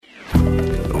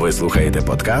Ви слухаєте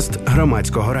подкаст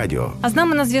Громадського радіо. А з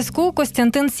нами на зв'язку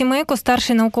Костянтин Сімейко,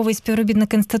 старший науковий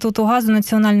співробітник Інституту газу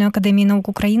Національної академії наук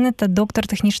України та доктор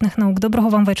технічних наук. Доброго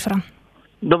вам вечора.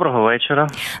 Доброго вечора.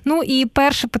 Ну і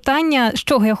перше питання, з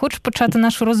чого я хочу почати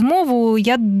нашу розмову.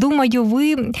 Я думаю,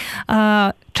 ви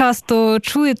часто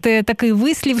чуєте такий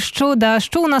вислів,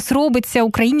 що у нас робиться в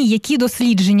Україні, які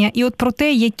дослідження. І от про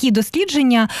те, які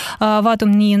дослідження в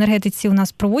атомній енергетиці у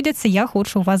нас проводяться, я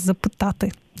хочу у вас запитати.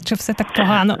 Чи все так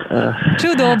погано? Чи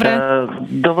добре?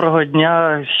 Доброго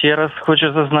дня. Ще раз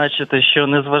хочу зазначити, що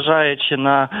незважаючи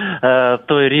на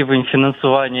той рівень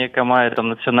фінансування, яке має там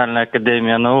Національна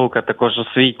академія наук, а також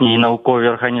освітні і наукові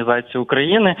організації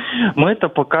України, ми то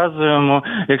показуємо,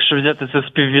 якщо взяти це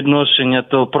співвідношення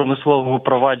до промислового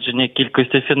впровадження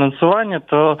кількості фінансування,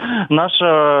 то наші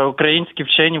українські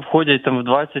вчені входять там в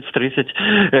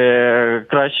 20-30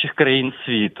 кращих країн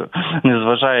світу,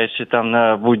 незважаючи там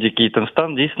на будь-який там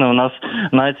стан. Дійсно, у нас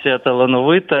нація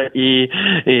талановита і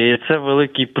це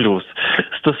великий плюс.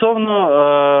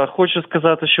 Стосовно, хочу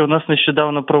сказати, що у нас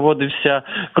нещодавно проводився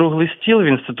круглий стіл в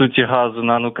Інституті газу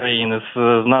НАН України з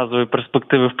назвою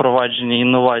 «Перспективи впровадження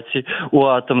інновацій у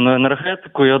атомну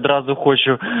енергетику». І одразу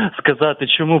хочу сказати,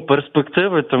 чому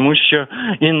перспективи, тому що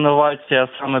інновація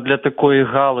саме для такої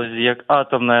галузі, як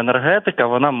атомна енергетика,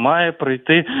 вона має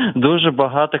пройти дуже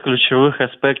багато ключових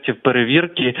аспектів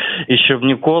перевірки, і щоб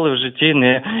ніколи в житті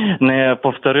не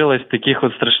повторилось таких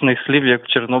от страшних слів, як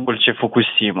Чорнобиль чи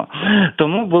Фукусіма.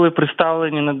 Тому були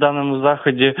представлені на даному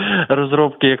заході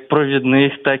розробки як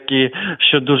провідних, так і,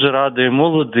 що дуже радує,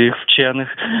 молодих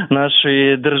вчених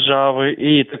нашої держави.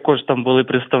 І також там були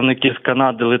представники з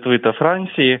Канади, Литви та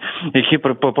Франції, які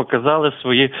показали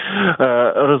свої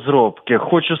розробки.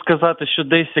 Хочу сказати, що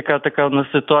десь яка така у нас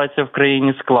ситуація в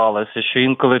країні склалася, що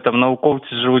інколи там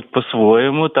науковці живуть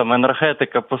по-своєму, там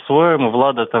енергетика по-своєму,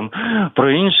 влада там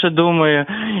про інше думає.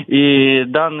 І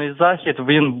даний захід,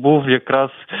 він був якраз,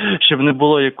 щоб не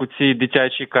було як у цій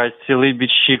дитячій казці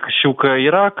 «Либідь, щука і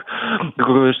рак»,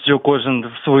 що кожен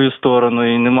в свою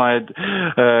сторону і немає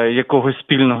якогось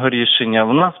спільного рішення.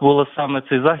 У нас було саме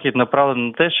цей захід направлений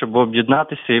на те, щоб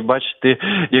об'єднатися і бачити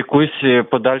якусь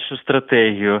подальшу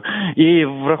стратегію. І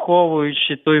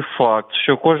враховуючи той факт,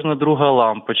 що кожна друга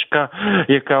лампочка,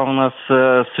 яка у нас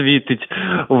світить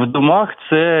в домах,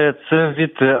 це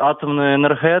від атомної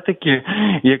енергетики,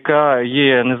 яка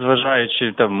є,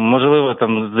 незважаючи, там, можливо,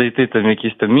 там зайти там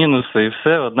якісь там мінуси і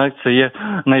все, однак це є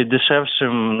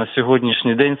найдешевшим на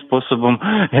сьогоднішній день способом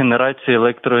генерації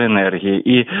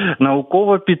електроенергії. І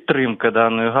наукова підтримка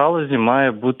даної галузі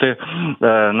має бути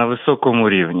на високому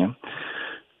рівні.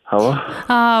 Алло?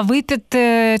 Ви під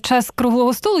час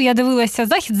круглого столу, я дивилася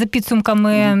захід за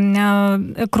підсумками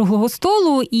круглого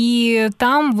столу, і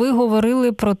там ви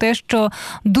говорили про те, що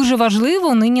дуже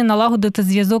важливо нині налагодити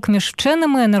зв'язок між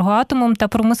вченими, енергоатомом та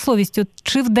промисловістю.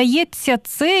 Чи вдається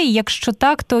це, якщо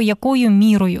так, то якою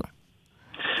мірою?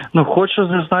 Хочу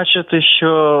зазначити,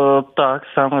 що так,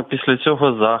 саме після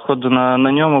цього заходу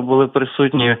на ньому були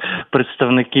присутні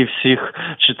представники всіх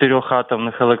 4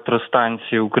 атомних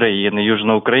електростанцій України: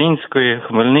 Южноукраїнської,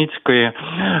 Хмельницької,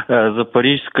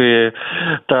 Запорізької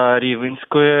та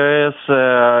Рівненської АЕС,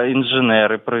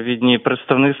 інженери провідні,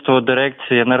 представництво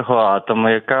дирекції енергоатому,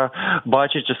 яка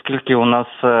бачить, оскільки у нас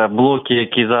блоки,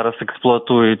 які зараз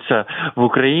експлуатуються в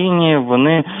Україні,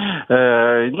 вони,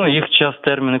 їх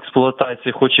термін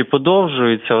експлуатації хоч і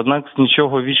подовжується, однак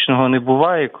нічого вічного не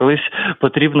буває, колись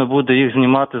потрібно буде їх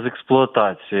знімати з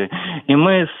експлуатації. І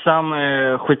ми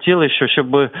саме хотіли,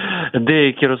 щоб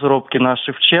деякі розробки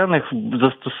наших вчених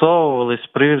застосовувались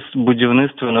при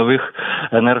будівництві нових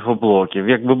енергоблоків.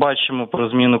 Як ми бачимо про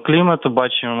зміну клімату,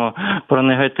 бачимо про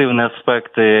негативні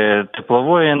аспекти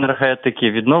теплової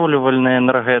енергетики, відновлювальної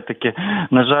енергетики.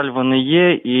 На жаль, вони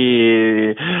є,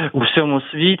 і у всьому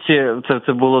світі,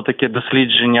 це було таке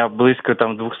дослідження, близько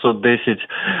там 210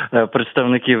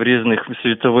 представників різних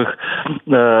світових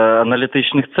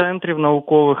аналітичних центрів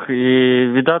наукових, і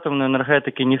від атомної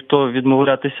енергетики ніхто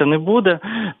відмовлятися не буде,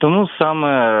 тому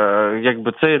саме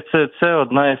це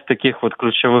одна із таких от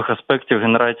ключових аспектів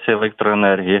генерації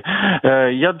електроенергії.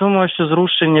 Я думаю, що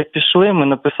зрушення пішли. Ми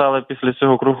написали після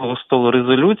цього круглого столу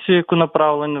резолюцію, яку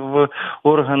направлені в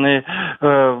органи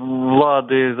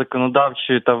влади,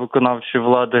 законодавчої та виконавчої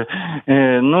влади.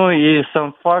 І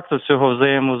сам факт цього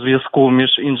взаємозв'язку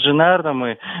між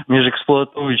інженерами, між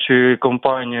експлуатуючою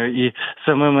компанією і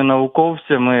самими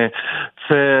науковцями,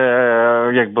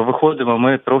 це виходимо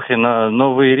ми трохи на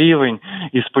новий рівень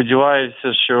і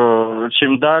сподіваюся, що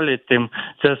чим далі, тим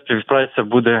ця співпраця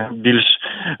буде більш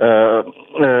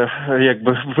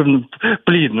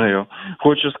плідною.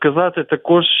 Хочу сказати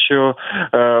також, що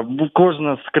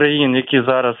кожна з країн, які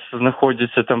зараз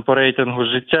знаходяться там по рейтингу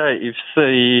життя і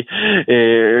все, і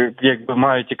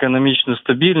мають економічну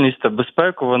стабільність та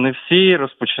безпеку, вони всі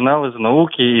розпочинали з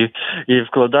науки і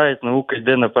вкладають, наука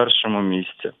йде на першому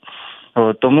місці.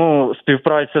 Тому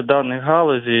співпраця даних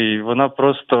галузей, вона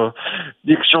просто,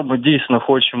 якщо ми дійсно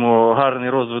хочемо гарний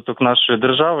розвиток нашої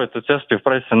держави, то ця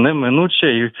співпраця неминуча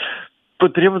і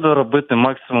потрібно робити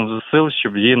максимум зусиль,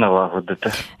 щоб її налагодити.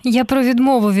 Я про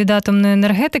відмову від атомної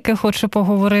енергетики хочу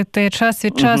поговорити. Час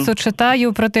від часу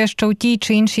читаю про те, що у тій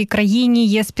чи іншій країні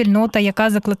є спільнота, яка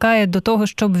закликає до того,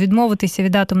 щоб відмовитися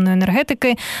від атомної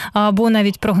енергетики, або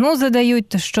навіть прогнози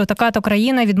дають, що така-то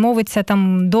країна відмовиться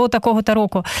там до такого-то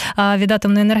року від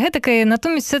атомної енергетики.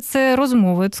 Натомість все це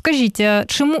розмови. Скажіть,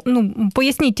 чому,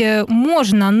 поясніть,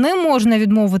 можна, не можна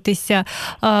відмовитися?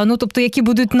 Тобто, які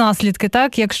будуть наслідки,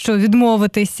 так, якщо відмовитися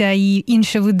і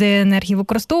інші види енергії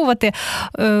використовувати.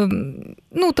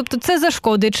 Тобто це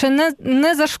зашкодить чи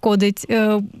не зашкодить?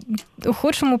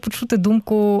 Хочемо почути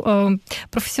думку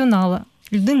професіонала,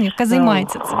 людини, яка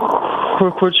займається цим.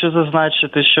 Хочу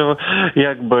зазначити, що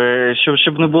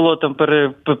щоб не було там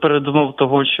передумов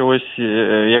того, що ось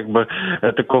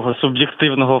такого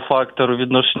суб'єктивного фактору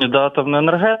відношення до атомної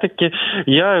енергетики,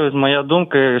 моя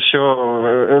думка, що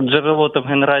джерело там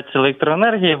генерації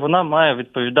електроенергії, вона має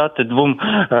відповідати двом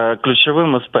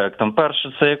ключовим аспектам.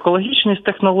 Перше, це екологічність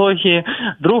технології,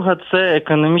 друга, це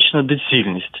економічна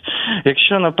доцільність.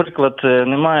 Якщо, наприклад,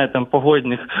 немає там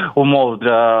погодних умов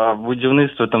для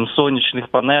будівництва там сонячних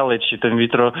панелей чи там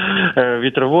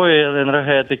вітрової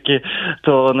енергетики,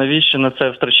 то навіщо на це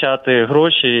втрачати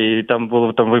гроші? І там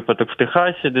був випадок в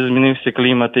Техасі, де змінився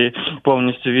клімат і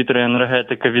повністю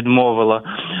вітроенергетика відмовила.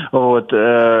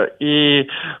 І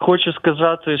хочу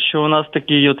сказати, що у нас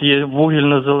такий є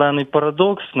вугільно-зелений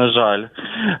парадокс, на жаль,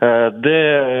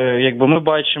 де ми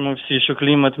бачимо всі, що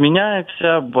клімат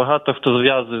міняється, багато хто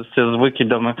зв'язується з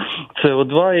викидами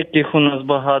СО2, яких у нас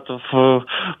багато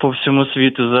по всьому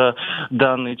світу за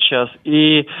даний час.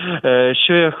 І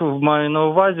що я маю на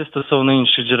увазі стосовно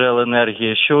інших джерел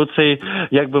енергії, що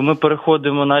ми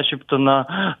переходимо начебто на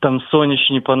там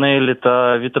сонячні панелі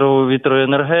та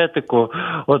вітроенергетику,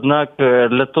 однак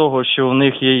для того, що у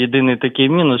них є єдиний такий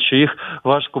мінус, що їх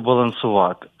важко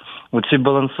балансувати. Оці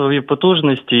балансові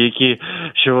потужності,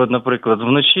 що, наприклад,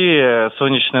 вночі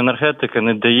сонячна енергетика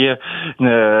не дає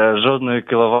жодної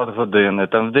кіловат-години.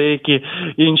 Там в деякі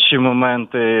інші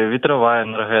моменти вітрова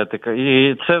енергетика.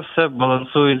 І це все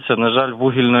балансується, на жаль,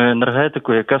 вугільною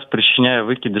енергетикою, яка спричиняє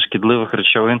викиди шкідливих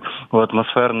речовин у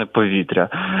атмосферне повітря.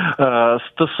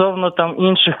 Стосовно там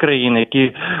інших країн,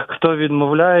 хто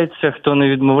відмовляється, хто не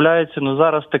відмовляється,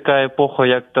 зараз така епоха,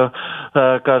 як то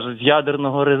кажуть,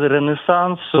 ядерного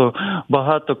ренесансу.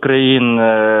 Багато країн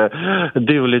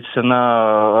дивляться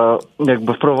на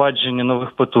впровадження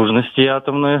нових потужностей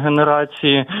атомної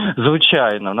генерації.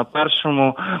 Звичайно, на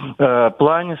першому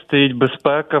плані стоїть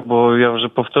безпека, бо я вже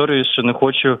повторюю, що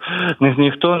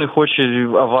ніхто не хоче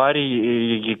аварій,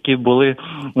 які були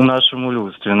у нашому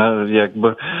людстві.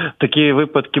 Такі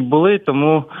випадки були,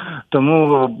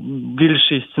 тому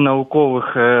більшість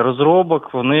наукових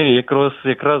розробок, вони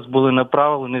якраз були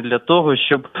направлені для того,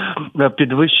 щоб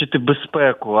підвищити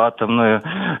безпеку атомної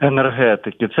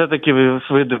енергетики. Це такі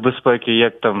види безпеки,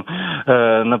 як там,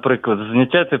 наприклад,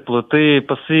 зняття теплоти,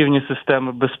 пасивні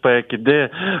системи безпеки, де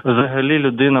взагалі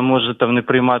людина може там не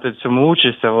приймати в цьому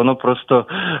участь, а воно просто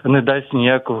не дасть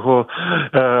ніякого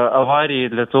аварії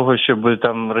для того, щоб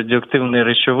там радіоактивні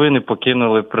речовини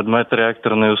покинули предмет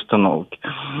реакторної установки.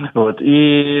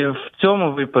 І в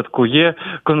цьому випадку є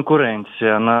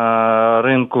конкуренція на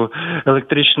ринку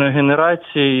електричної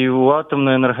генерації, і у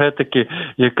атомної енергетики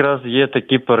якраз є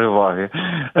такі переваги.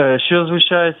 Що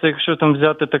звучається, якщо там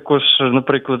взяти також,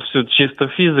 наприклад, всю чисто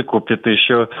фізику піти,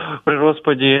 що при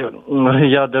розпаді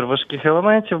ядер важких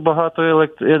елементів багато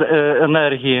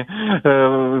енергії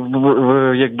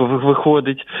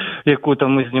виходить, яку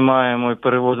там ми знімаємо і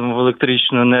переводимо в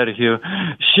електричну енергію.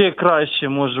 Ще краще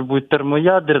може бути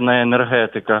термоядерна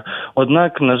енергетика,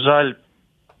 однак, на жаль,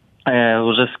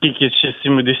 Уже скільки ще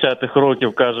 70-х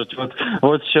років кажуть,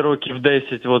 от ще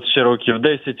років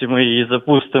 10, і ми її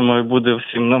запустимо, і буде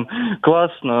всім нам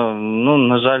класно. Ну,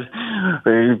 на жаль,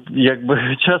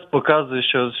 якби час показує,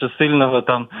 що сильного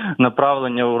там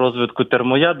направлення у розвитку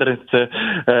термоядер – це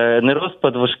не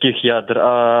розпад важких ядер,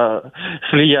 а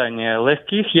сліяння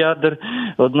легких ядер.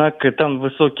 Однак там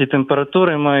високі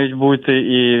температури мають бути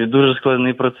і дуже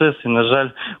складний процес, і, на жаль,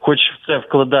 хоч в це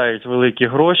вкладають великі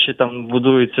гроші, там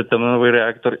будується там новий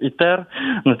реактор ІТЕР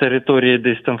на території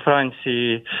десь там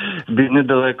Франції,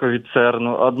 недалеко від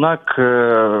ЦЕРНу. Однак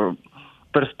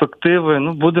перспективи,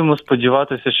 будемо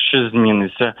сподіватися, що щось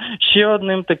зміниться. Ще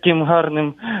одним таким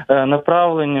гарним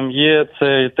направленням є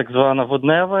це так звана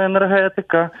воднева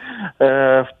енергетика.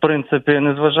 В принципі,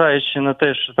 незважаючи на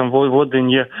те, що там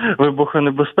водень є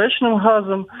вибухонебезпечним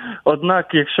газом,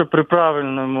 однак, якщо при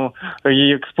правильному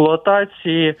її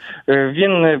експлуатації,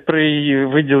 він при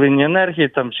виділенні енергії,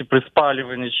 там, чи при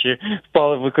спалюванні, чи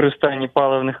використанні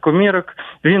паливних комірок,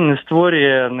 він не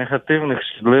створює негативних,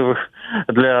 шкідливих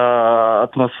для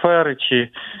атмосфери чи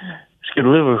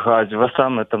шкідливих газів, а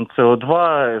саме там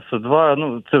СО2,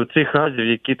 СО2, це цих газів,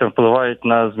 які там впливають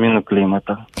на зміну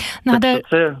клімату.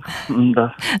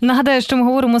 Нагадаю, що ми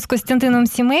говоримо з Костянтином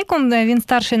Сімейком. Він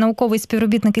старший науковий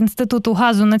співробітник Інституту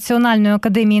газу Національної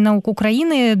академії наук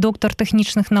України, доктор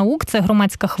технічних наук. Це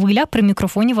 «Громадська хвиля», при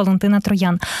мікрофоні Валентина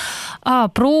Троян.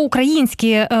 Про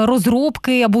українські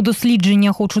розробки або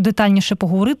дослідження хочу детальніше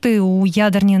поговорити у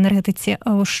ядерній енергетиці.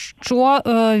 Що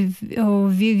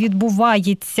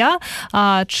відбувається?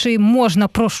 Чи можна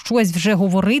про щось вже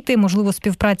говорити? Можливо,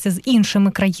 співпраця з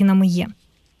іншими країнами є?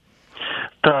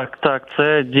 Так,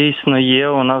 це дійсно є.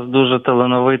 У нас дуже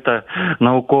талановита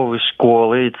наукові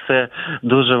школи, і це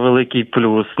дуже великий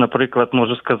плюс. Наприклад,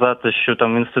 можу сказати, що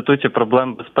там в Інституті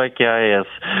проблем безпеки АЕС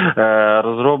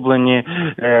розроблені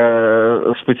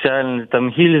спеціальні там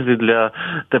гільзи для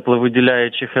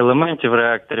тепловиділяючих елементів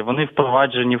реакторів. Вони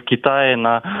впроваджені в Китаї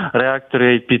на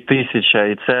реакторі IP-1000,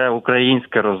 і це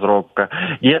українська розробка.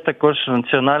 Є також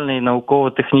Національний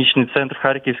науково-технічний центр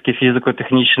Харківський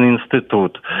фізико-технічний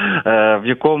інститут,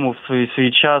 в якому в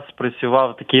свій час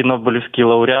працював такий нобелівський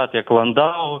лауреат, як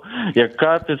Ландау, як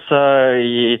Капіца,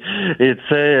 і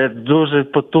це дуже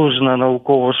потужна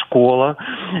наукова школа,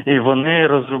 і вони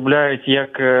розробляють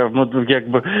як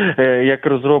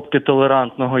розробки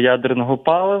толерантного ядерного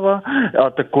палива, а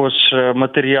також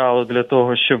матеріалу для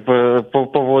того, щоб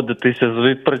поводитися з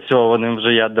відпрацьованим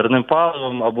вже ядерним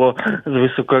паливом або з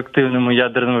високоактивними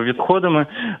ядерними відходами.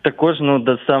 Також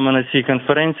саме на цій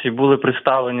конференції були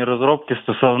представлені розробки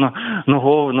стосовно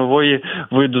нової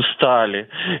виду сталі,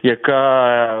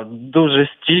 яка дуже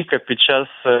стійка під час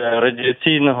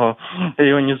радіаційного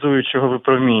іонізуючого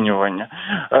випромінювання.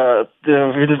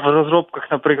 В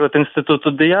розробках, наприклад,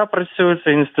 інституту, де я працюю,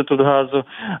 це Інститут газу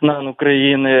НАН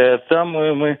України, там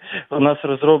у нас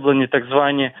розроблені так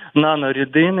звані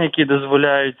нанорідини, які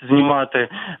дозволяють знімати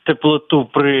теплоту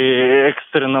при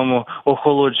екстреному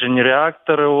охолодженні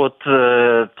реактора.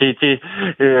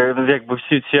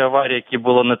 Всі ці аварії, які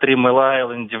було на 3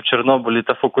 Мел-Айленді, в Чорнобилі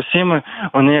та Фукусімі,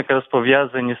 вони якраз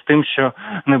пов'язані з тим, що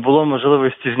не було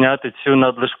можливості зняти цю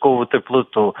надлишкову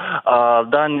теплоту. А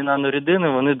дані нанорідини,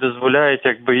 вони дозволяють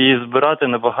її збирати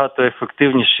набагато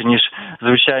ефективніше, ніж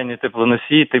звичайні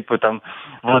теплоносії, типу там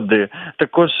води.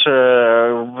 Також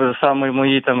саме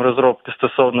мої там розробки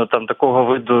стосовно там такого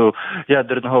виду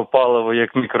ядерного палива,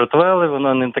 як мікротвели,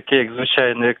 воно не таке, як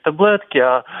звичайно, як таблетки,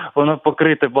 а воно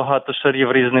покрите багато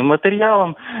шарів різним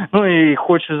матеріалом. І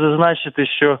хочу зазначити,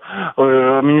 що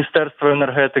Міністерство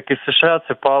енергетики США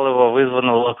це паливо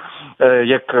визнало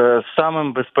як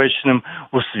самим безпечним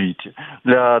у світі.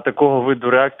 Для такого виду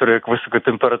реакторів, як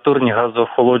високотемпературні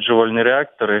газоохолоджувальні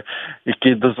реактори,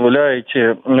 які дозволяють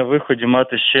на виході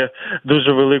мати ще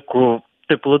дуже велику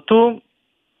теплоту,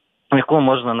 яку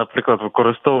можна, наприклад,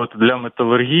 використовувати для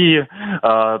металургії,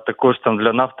 а також там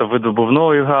для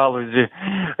нафтовидобувної галузі.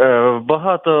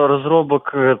 Багато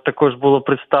розробок також було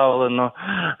представлено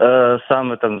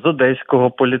саме там з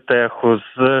Одеського політеху,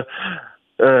 з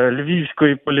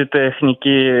Львівської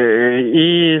політехніки.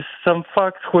 І сам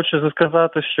факт, хочу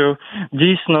сказати, що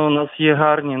дійсно у нас є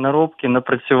гарні наробки,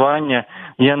 напрацювання,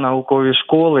 є наукові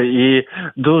школи, і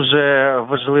дуже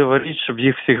важлива річ, щоб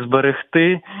їх всіх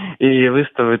зберегти і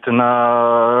виставити на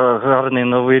гарний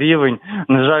новий рівень.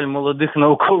 На жаль, молодих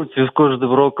науковців з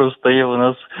кожним роком стає у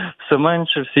нас все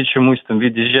менше, всі чомусь там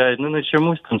від'їжджають, не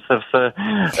чомусь, там це все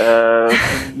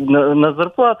на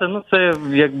зарплати. Це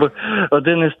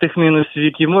один із тих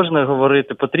мінусів, які можна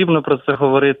говорити, потрібно про це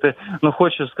говорити.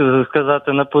 Хочу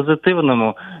сказати на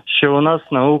позитивному, що у нас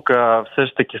наука все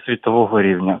ж таки світового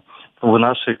рівня в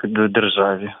нашій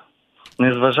державі.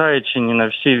 незважаючи ні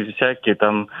на всякі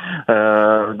там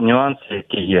нюанси,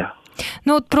 які є.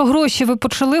 Ну, от про гроші ви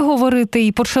почали говорити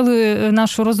і почали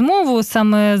нашу розмову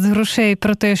саме з грошей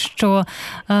про те, що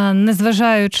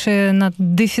незважаючи на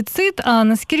дефіцит, а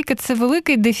наскільки це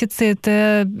великий дефіцит,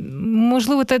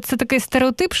 можливо, це такий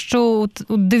стереотип, що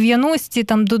у 90-ті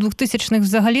там, до 2000-х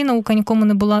взагалі наука нікому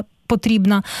не була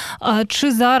потрібна.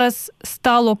 Чи зараз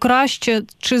стало краще,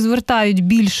 чи звертають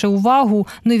більше увагу,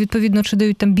 ну і відповідно, чи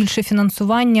дають там більше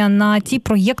фінансування на ті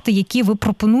проєкти, які ви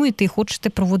пропонуєте і хочете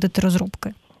проводити розробки?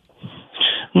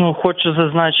 Ну, хочу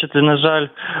зазначити, на жаль,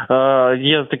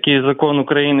 є такий закон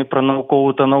України про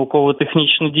наукову та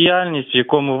науково-технічну діяльність, в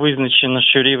якому визначено,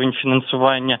 що рівень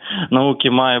фінансування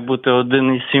науки має бути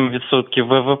 1,7%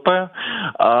 ВВП,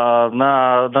 а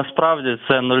насправді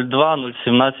це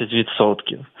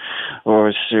 0,2-0,17%.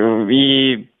 Ось.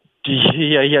 І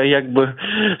як би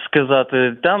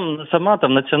сказати, там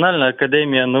Національна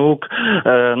академія наук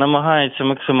намагається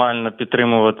максимально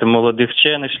підтримувати молодих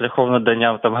вчених шляхом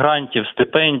надання там грантів,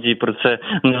 стипендій. Про це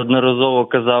неодноразово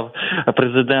казав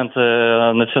президент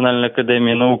Національної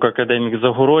академії наук академік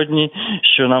Загородній,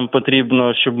 що нам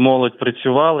потрібно, щоб молодь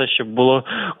працювала, щоб було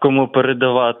кому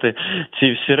передавати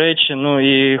ці всі речі. Ну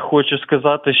і хочу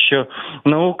сказати, що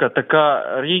наука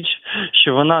така річ,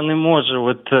 що вона не може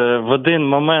в один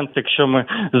момент, якщо ми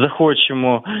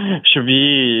захочемо, щоб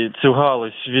цю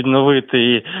галузь відновити,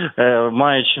 і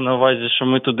маючи на увазі, що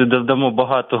ми туди додамо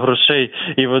багато грошей,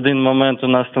 і в один момент у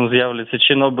нас там з'являться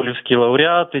чи Нобелівські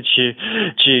лауреати, чи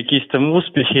якісь там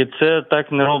успіхи, це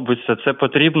так не робиться. Це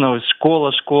потрібно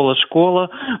школа,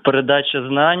 передача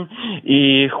знань.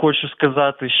 І хочу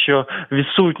сказати, що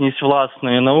відсутність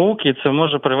власної науки, це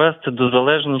може привести до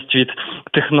залежності від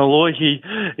технологій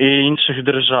і інших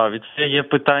держав. І це є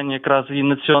питання якраз і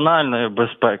національної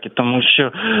безпеки, тому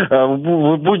що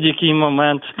в будь-який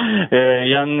момент,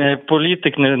 я не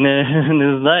політик,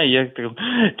 не знаю, як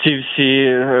ці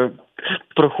всі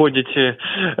проходять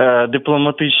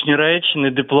дипломатичні речі,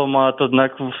 не дипломат,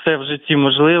 однак все в житті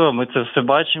можливо, ми це все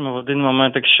бачимо. В один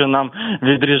момент, якщо нам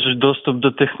відріжуть доступ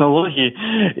до технологій,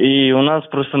 і у нас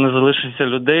просто не залишиться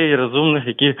людей розумних,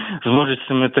 які зможуть з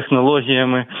цими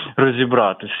технологіями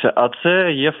розібратися. А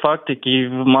це є факт, який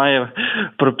має,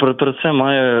 про це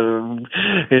має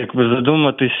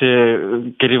задуматися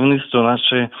керівництво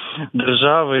нашої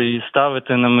держави і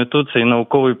ставити на мету цей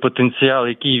науковий потенціал,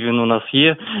 який він у нас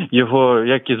є, його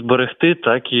як і зберегти,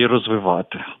 так і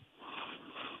розвивати.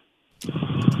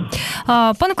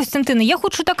 Пане Костянтине, я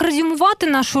хочу так резюмувати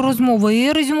нашу розмову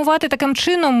і резюмувати таким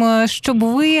чином, щоб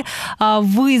ви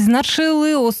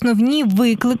визначили основні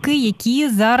виклики, які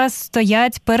зараз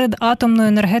стоять перед атомною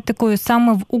енергетикою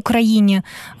саме в Україні.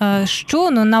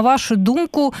 Що, на вашу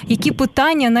думку, які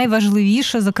питання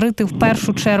найважливіше закрити в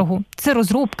першу чергу? Це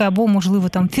розробка або, можливо,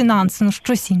 там фінанси,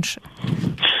 щось інше?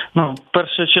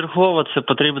 Першочергово це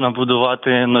потрібно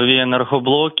будувати нові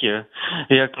енергоблоки.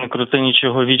 Як не крути,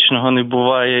 нічого вічного не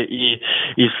буває,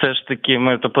 і все ж таки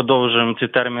ми подовжуємо ці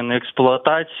терміни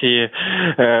експлуатації.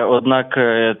 Однак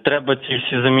треба ці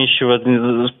всі заміщувати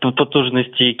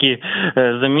потужності, які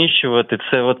заміщувати.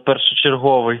 Це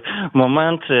першочерговий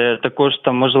момент. Також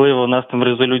там, можливо, у нас там в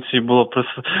резолюції було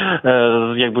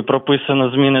прописано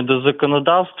зміни до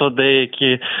законодавства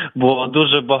деякі, бо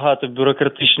дуже багато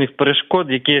бюрократичних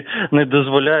перешкод, які не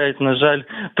дозволяють, на жаль,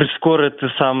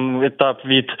 прискорити сам етап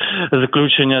від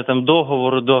заключення там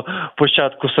договору до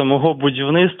початку самого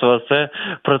будівництва. Це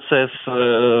процес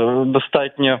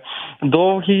достатньо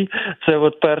довгий.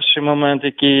 Це перший момент,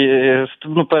 який,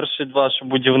 перші два, що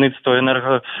будівництво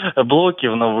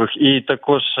енергоблоків нових, і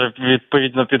також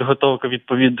відповідно підготовка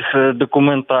відповідних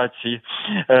документацій.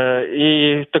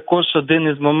 І також один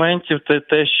із моментів – це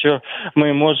те, що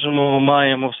ми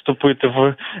маємо вступити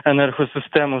в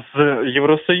енергосистему з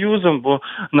Євросоюзом, бо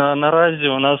наразі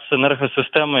у нас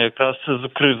енергосистема якраз з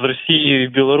Росією і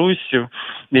Білоруссю,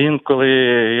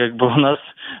 інколи у нас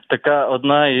така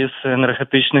одна із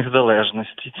енергетичних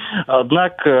залежностей.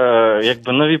 Однак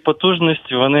нові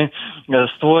потужності, вони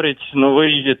створять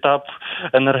новий етап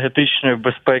енергетичної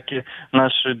безпеки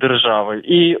нашої держави.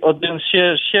 І один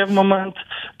ще момент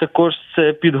також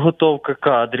це підготовка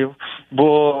кадрів,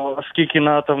 бо оскільки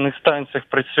на атомних станціях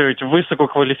працюють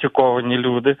висококваліфіковані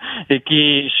люди, люди,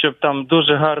 щоб там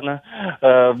дуже гарна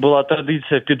була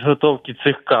традиція підготовки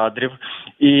цих кадрів.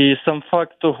 І сам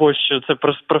факт того, що ця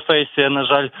професія, на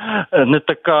жаль, не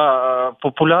така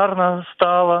популярна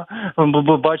стала,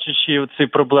 бо бачачи ці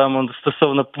проблеми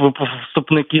стосовно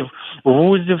вступників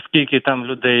вузів, скільки там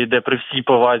людей йде при всій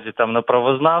повазі там на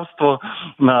правознавство,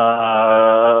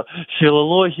 на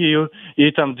філологію,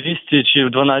 і там 200 чи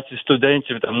 12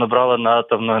 студентів там набрали на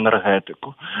атомну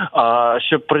енергетику. А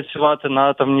щоб працювати на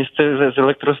атомній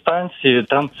електростанції,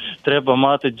 там треба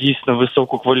мати дійсно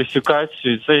високу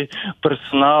кваліфікацію, і цей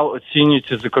персонал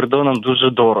оцінюється за кордоном дуже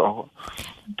дорого.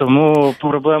 Тому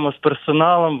проблема з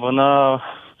персоналом, вона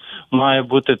має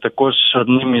бути також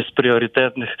одним із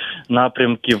пріоритетних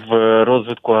напрямків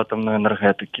розвитку атомної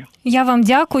енергетики. Я вам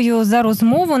дякую за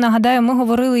розмову. Нагадаю, ми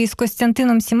говорили із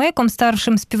Костянтином Сімейком,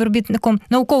 старшим співробітником,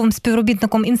 науковим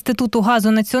співробітником Інституту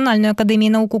газу Національної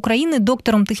академії наук України,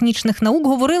 доктором технічних наук.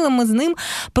 Говорили ми з ним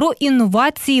про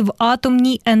інновації в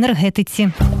атомній енергетиці.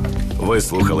 Ви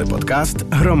слухали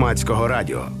подкаст Громадського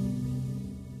радіо.